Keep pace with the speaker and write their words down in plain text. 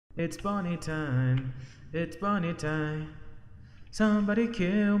It's bunny time. It's bunny time. Somebody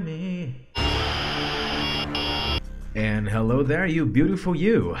kill me. And hello there, you beautiful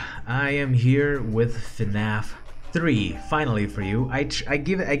you. I am here with FNAF 3, finally for you. I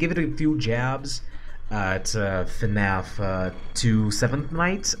give it a few jabs at FNAF 2 7th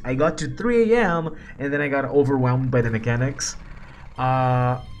night. I got to 3 AM and then I got overwhelmed by the mechanics.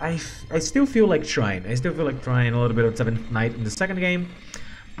 I still feel like trying. I still feel like trying a little bit of 7th night in the second game.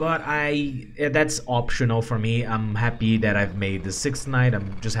 But that's optional for me. I'm happy that I've made the 6th night.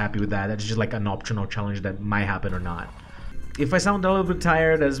 I'm just happy with that. That's just like an optional challenge that might happen or not. If I sound a little bit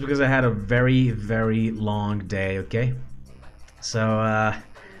tired, that's because I had a very, very long day, okay? So,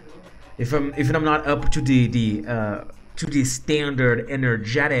 if I'm not up to the standard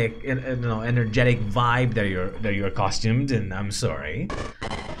energetic vibe that you're costumed, and I'm sorry.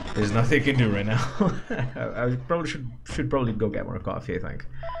 There's nothing I can do right now. I probably should probably go get more coffee, I think.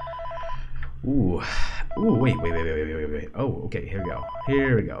 Ooh, wait. Oh, okay, here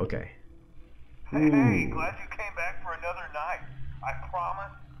we go, okay. Hey, glad you came back for another night. I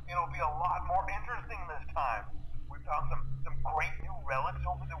promise it'll be a lot more interesting this time. We found some great new relics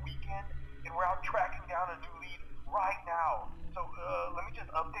over the weekend, and we're out tracking down a new lead right now. So, let me just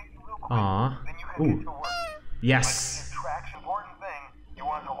update you real quick, then you can get to work. Yes. The track's important thing you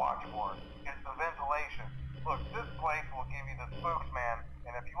want to watch for is the ventilation. Look, this place will give you the spooks, man,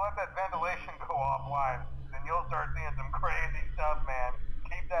 and if you let that ventilation go offline, then you'll start seeing some crazy stuff, man.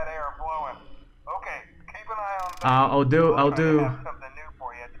 Keep that air flowing. Okay, keep an eye on that. I'll do. Have something new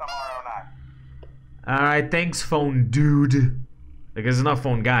for you tomorrow night. Alright, thanks, phone dude. Because he's not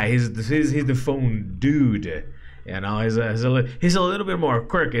phone guy. He's the phone dude. You know, he's a little bit more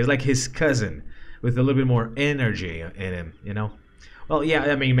quirky. He's like his cousin with a little bit more energy in him. You know. Well, yeah,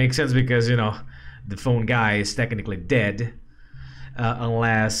 I mean, it makes sense because the phone guy is technically dead,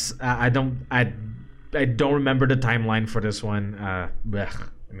 unless I don't remember the timeline for this one. I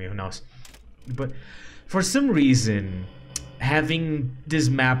mean, who knows? But for some reason, having this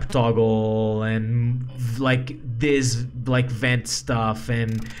map toggle and like this vent stuff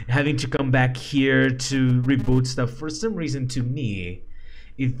and having to come back here to reboot stuff, for some reason to me,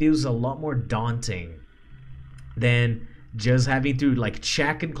 it feels a lot more daunting than just having to like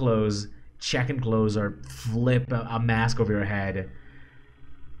check and close or flip a mask over your head.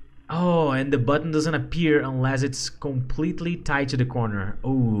 Oh, and the button doesn't appear unless it's completely tied to the corner.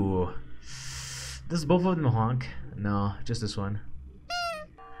 Oh, does both of them honk? No, just this one.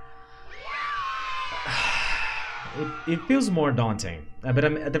 It feels more daunting, but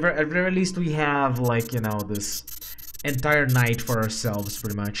at the very least we have like this entire night for ourselves,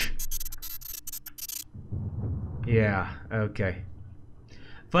 pretty much. Yeah, okay.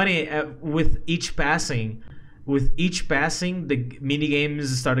 Funny, with each passing, the mini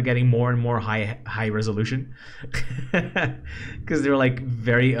games started getting more and more high resolution, because they're like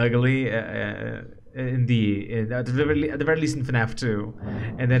very ugly at the very least in FNAF 2,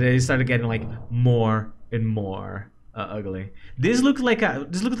 and then they started getting like more and more ugly. This looks like a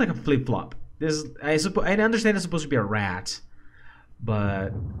flip flop. I understand it's supposed to be a rat,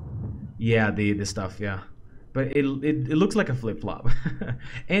 but yeah, the stuff, yeah. But it looks like a flip flop,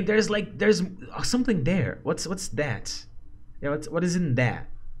 and there's something there. What's that? Yeah, what is in that?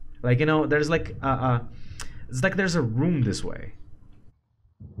 Like there's like it's like there's a room this way.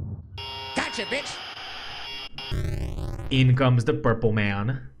 Gotcha, bitch. In comes the purple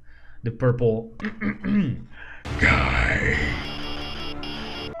man, the purple guy.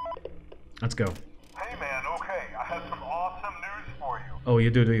 Let's go. Hey man, okay, I have some awesome news for you. Oh, you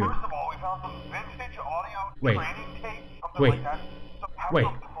do you? First of all, we found some vintage audio Wait. training tape, something Wait. like that. So have Wait.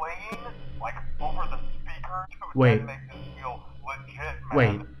 them playing like over the speaker to Wait. make this feel legit, man.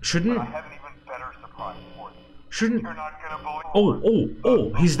 Wait, shouldn't- But I have an even better surprise for you. Shouldn't. You're not gonna believe.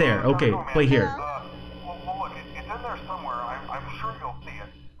 Oh, he's there. Okay, No, man. play here. Well, look, it's in there somewhere. I'm sure you'll see it.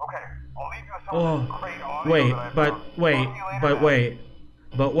 Okay, I'll leave you with some Oh, of this great audio wait, that I but found. wait, Talk to you later, but man.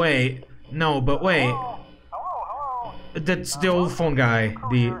 wait. No, but wait. Hello. That's the old phone guy.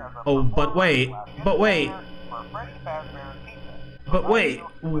 But wait.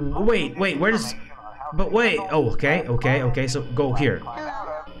 Where's? But wait. Oh, okay. So go here.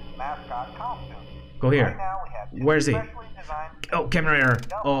 Go here. Where's he? Oh, camera error.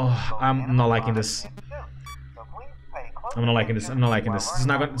 Oh, I'm not liking this. I'm not liking this. It's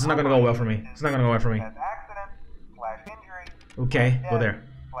not gonna go well for me. Okay, go there.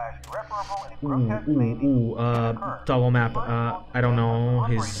 Toggle map. I don't know.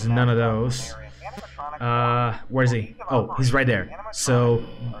 He's none of those. Where is he? Oh, he's right there. So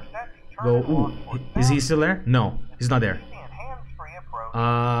go. Ooh, is he still there? No, he's not there.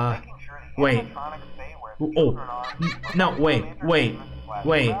 making sure the Wait. animatronics stay where the Oh, children are no, before wait, major wait, movements flash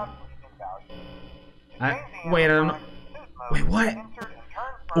wait. without losing value. To change the Wait, I don't know. animatronics to suit mode, Wait, what? insert and turn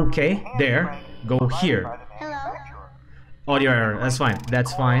firmly Okay, the hand there. crank Go provided here. by the manufacturer. Audio error. That's fine.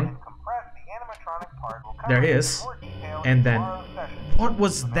 That's fine. And compress the animatronic part. We'll cover There this is. in more detail And in then, tomorrow's session. what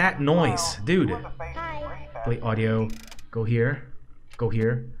was that noise, dude? Play audio. Go here. Go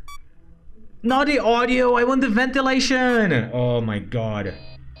here. Not the audio. I want the ventilation. Oh my god.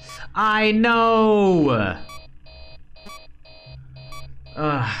 I know.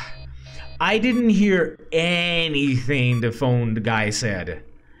 I didn't hear anything the phone guy said.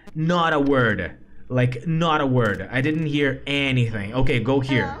 Not a word. Like, not a word. I didn't hear anything. Okay, go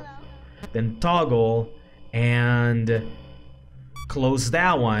here. Then toggle and close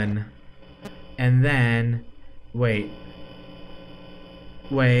that one. And then wait.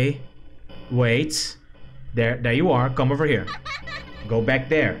 There you are. Come over here. Go back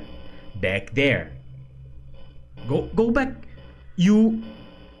there. Back there. Go back. You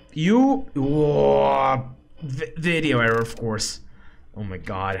whoa, video error, of course. Oh my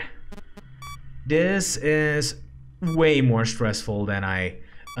god. This is way more stressful than I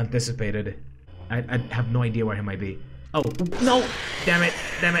anticipated. I have no idea where he might be. Oh no! Damn it!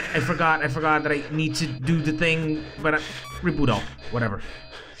 I forgot that I need to do the thing, but reboot all. Whatever.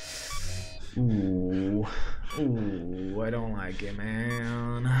 Ooh, I don't like it,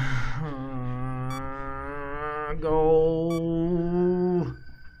 man. Go.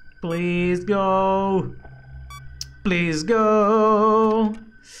 Please go. Please go.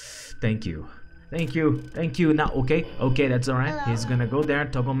 Thank you. Now, okay, that's alright. He's gonna go there.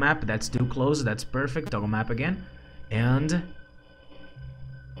 Toggle map. That's too close. That's perfect. Toggle map again. And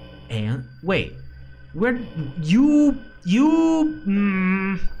wait. Where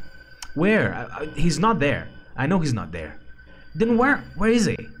where? He's not there. I know he's not there. Then where is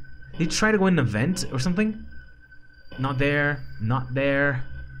he? Did he try to go in an event or something? Not there.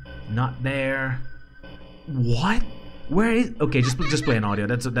 What? Where is? Okay, just play an audio.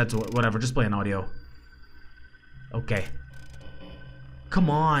 That's whatever. Just play an audio. Okay. Come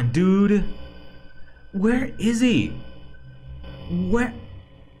on, dude. Where is he? Where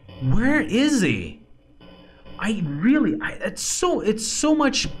is he? It's so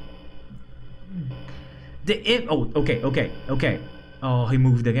much. Okay. Oh, he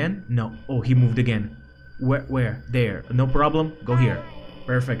moved again? No. Oh, he moved again. Where? There. No problem. Go here.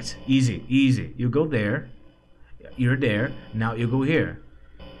 Perfect. Easy. You go there. You're there. Now you go here.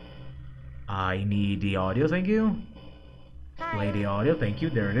 I need the audio, thank you. Play the audio, thank you.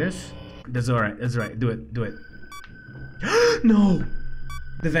 There it is. That's alright. Do it. No!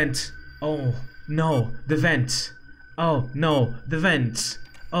 The vent. Oh, no. The vent. Oh, no. The vent.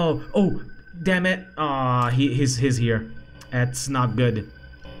 Oh, damn it. He's here. That's not good.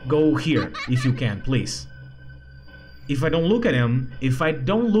 Go here, if you can, please. If I don't look at him, it's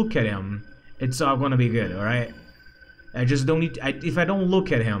all gonna be good, alright? I just don't need if I don't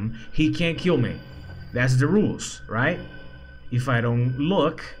look at him, he can't kill me. That's the rules, right? If I don't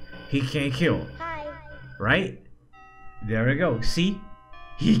look, he can't kill. Hi. Right? There we go. See?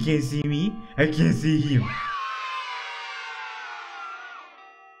 He can't see me, I can't see him.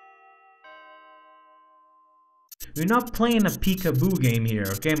 We're not playing a peekaboo game here,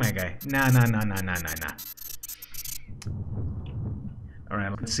 okay, my guy? Nah.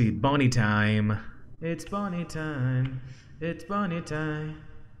 Alright, let's see. Bunny time. It's bunny time. It's bunny time.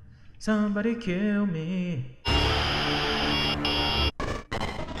 Somebody kill me.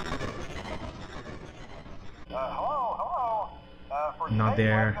 Hello. Not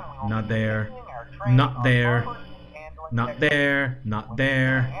there.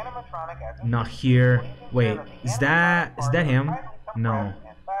 Not here. Wait, is that him? No.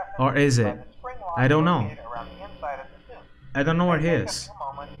 Or is it? I don't know. I don't know where he is.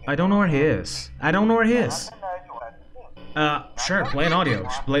 Sure, play an audio.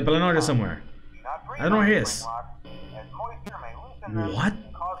 Play an audio somewhere. I don't know where he is. What?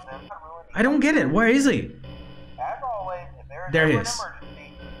 I don't get it. Where is he? There he is.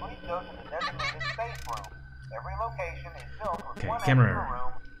 Okay, camera error.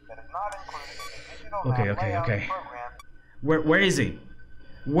 Okay. Where is he?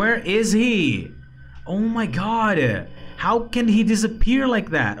 Where is he? Oh my god. How can he disappear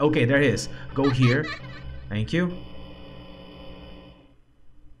like that? Okay, there he is. Go here. Thank you.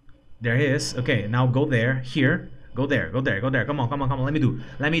 There he is. Okay, now go there. Here. Go there. Come on. Let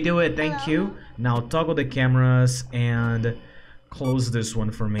me do it. Thank you. Now toggle the cameras and close this one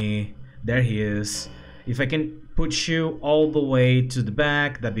for me. There he is. If I can put you all the way to the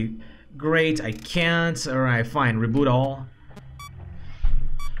back, that'd be great. I can't. Alright, fine. Reboot all.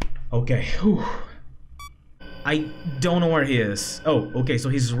 Okay. Whew. I don't know where he is. Oh, okay, so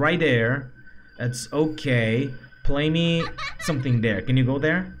he's right there. That's okay. Play me something there. Can you go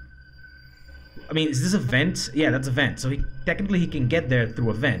there? I mean, is this a vent? Yeah, that's a vent. So technically he can get there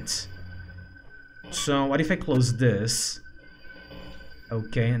through a vent. So what if I close this?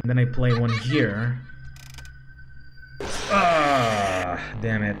 Okay, and then I play one here. Ah,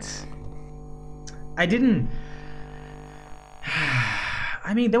 damn it. I didn't...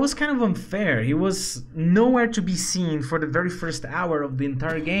 I mean, that was kind of unfair. He was nowhere to be seen for the very first hour of the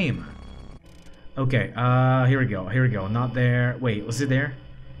entire game. Okay, here we go, here we go. Not there. Wait, was it there?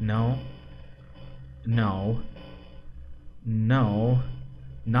 No. No. No.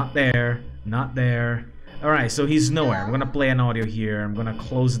 Not there. Not there. Alright, so he's nowhere. I'm gonna play an audio here. I'm gonna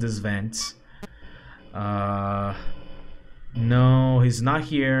close this vent. No, he's not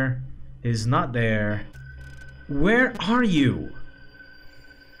here. He's not there. Where are you?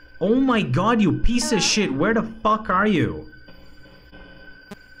 Oh my god, you piece of shit. Where the fuck are you?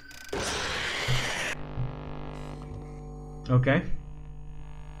 Okay.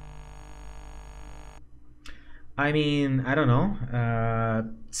 I mean, I don't know.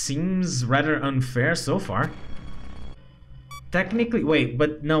 Seems rather unfair so far. Technically, wait,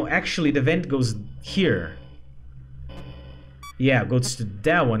 but no, actually the vent goes here. Yeah, goes to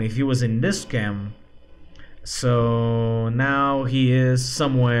that one if he was in this cam. So now he is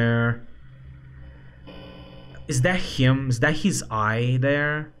somewhere. Is that him? Is that his eye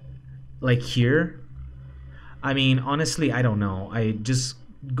there? Like here? I mean, honestly, I don't know. I just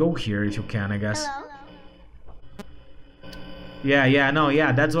go here if you can, I guess. Hello?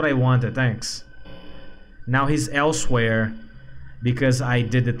 Yeah, that's what I wanted, thanks. Now he's elsewhere because I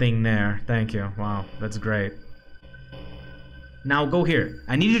did the thing there. Thank you. Wow, that's great. Now go here.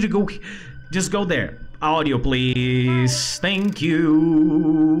 I need you to go. Just go there. Audio, please. Thank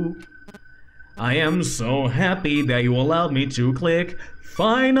you. I am so happy that you allowed me to click.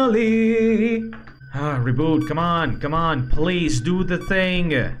 Finally. Reboot. Come on. Please do the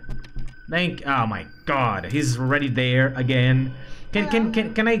thing. Oh my god. He's already there again. Can I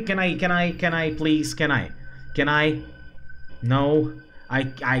please? Can I? No. I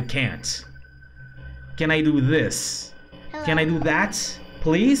can't. Can I do this? Hello? Can I do that?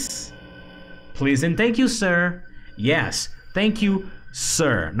 Please? Please and thank you, sir. Yes. Thank you,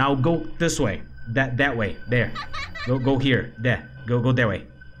 sir. Now go this way. That way. There. Go here. There. Go that way.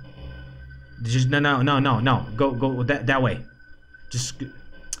 Just no. Go that way. Just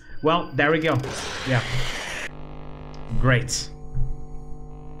well, there we go. Yeah. Great.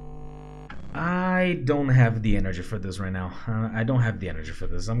 I don't have the energy for this right now. I don't have the energy for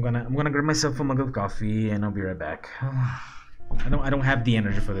this. I'm gonna grab myself a mug of coffee and I'll be right back. I don't have the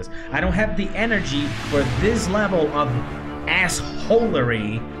energy for this. I don't have the energy for this level of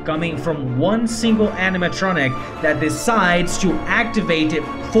assholery coming from one single animatronic that decides to activate it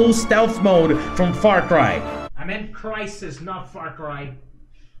full stealth mode from Far Cry. I meant Crisis, not Far Cry.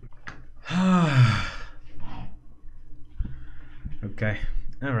 Okay.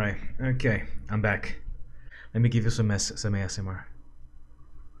 Alright. Okay. I'm back. Let me give you some ASMR.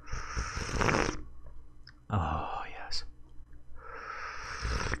 Oh, yes.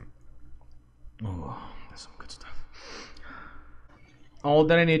 Oh, that's some good stuff. All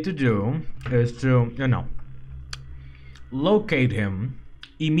that I need to do is to, locate him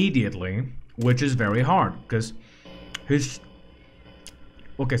immediately, which is very hard, because he's...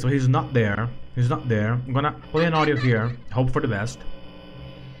 Okay, so he's not there. He's not there. I'm gonna play an audio here. Hope for the best.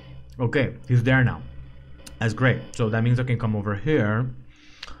 Okay, he's there now. That's great. So that means I can come over here.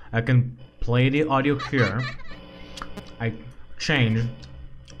 I can play the audio here. I change.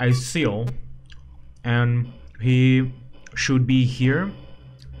 I seal. And he should be here.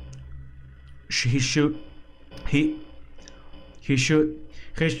 He should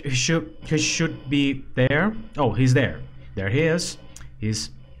be there. Oh, he's there. There he is.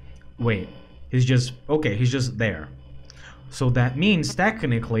 He's just okay, he's just there. So that means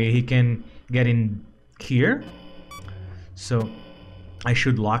technically he can get in here. So I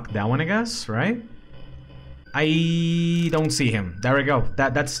should lock that one, I guess, right? I don't see him. There we go.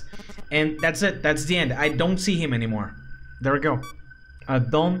 That's it. That's the end. I don't see him anymore. There we go. I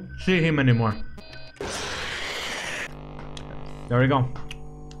don't see him anymore. There we go.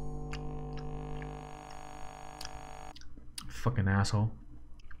 Fucking asshole.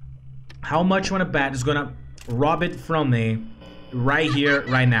 How much you wanna bet is gonna rob it from me right here,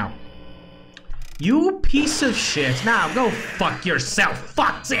 right now? You piece of shit. Now go fuck yourself.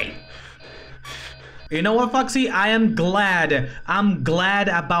 Fuck's sake. You know what, Foxy? I am glad. I'm glad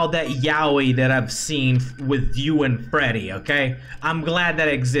about that yaoi that I've seen with you and Freddy, okay? I'm glad that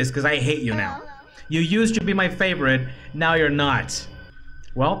exists, because I hate you now. You used to be my favorite, now you're not.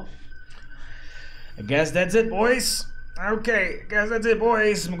 Well, I guess that's it, boys. Okay, guys, that's it,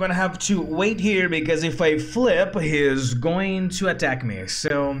 boys. I'm gonna have to wait here, because if I flip, he's going to attack me.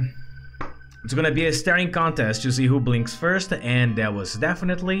 So, it's gonna be a staring contest to see who blinks first, and that was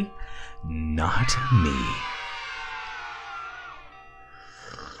definitely not me.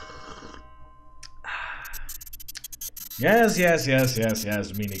 Yes,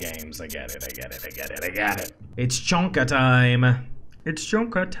 mini games. I get it. It's Chonka time. It's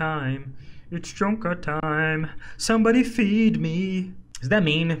Chonka time. It's Chonka time. Somebody feed me. Is that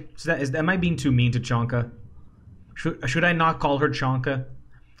mean? Am I being too mean to Chonka? Should I not call her Chonka?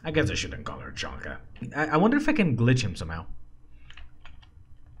 I guess I shouldn't call her Chonka. I wonder if I can glitch him somehow.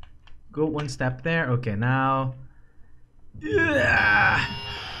 Go one step there. Okay, now. Yeah.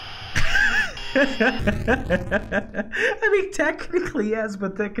 I mean, technically yes,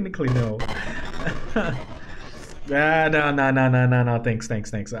 but technically no. No. Thanks.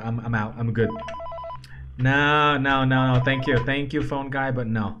 I'm out. I'm good. No. Thank you, phone guy, but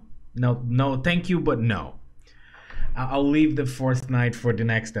no. Thank you, but no. I'll leave the fourth night for the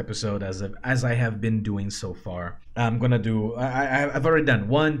next episode, as I have been doing so far. I'm gonna do. I've already done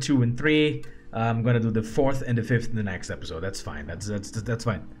 1, 2, and 3. I'm gonna do the fourth and the fifth in the next episode. That's fine. That's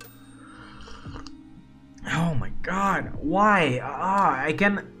fine. Oh my God! Why?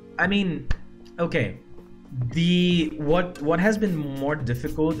 I mean, okay. What has been more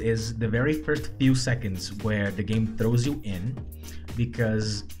difficult is the very first few seconds where the game throws you in,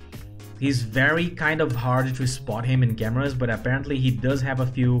 because he's very kind of hard to spot him in cameras, but apparently he does have a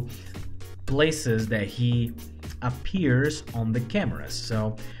few places that he appears on the cameras.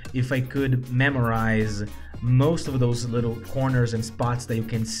 So if I could memorize most of those little corners and spots that you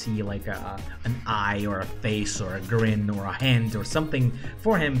can see, like an eye or a face or a grin or a hand or something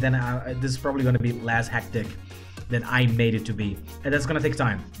for him, then this is probably going to be less hectic than I made it to be, and that's gonna take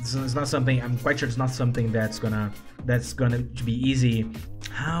time. It's not something, I'm quite sure it's not something that's gonna be easy.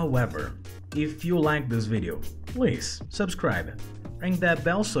 However, if you like this video, please subscribe, ring that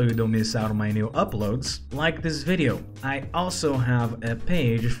bell so you don't miss out on my new uploads. Like this video. I also have a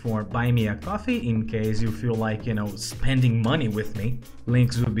page for buy me a coffee in case you feel like, you know, spending money with me.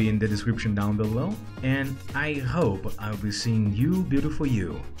 Links will be in the description down below, and I hope I'll be seeing you, beautiful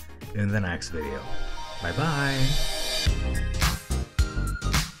you, in the next video. Bye bye.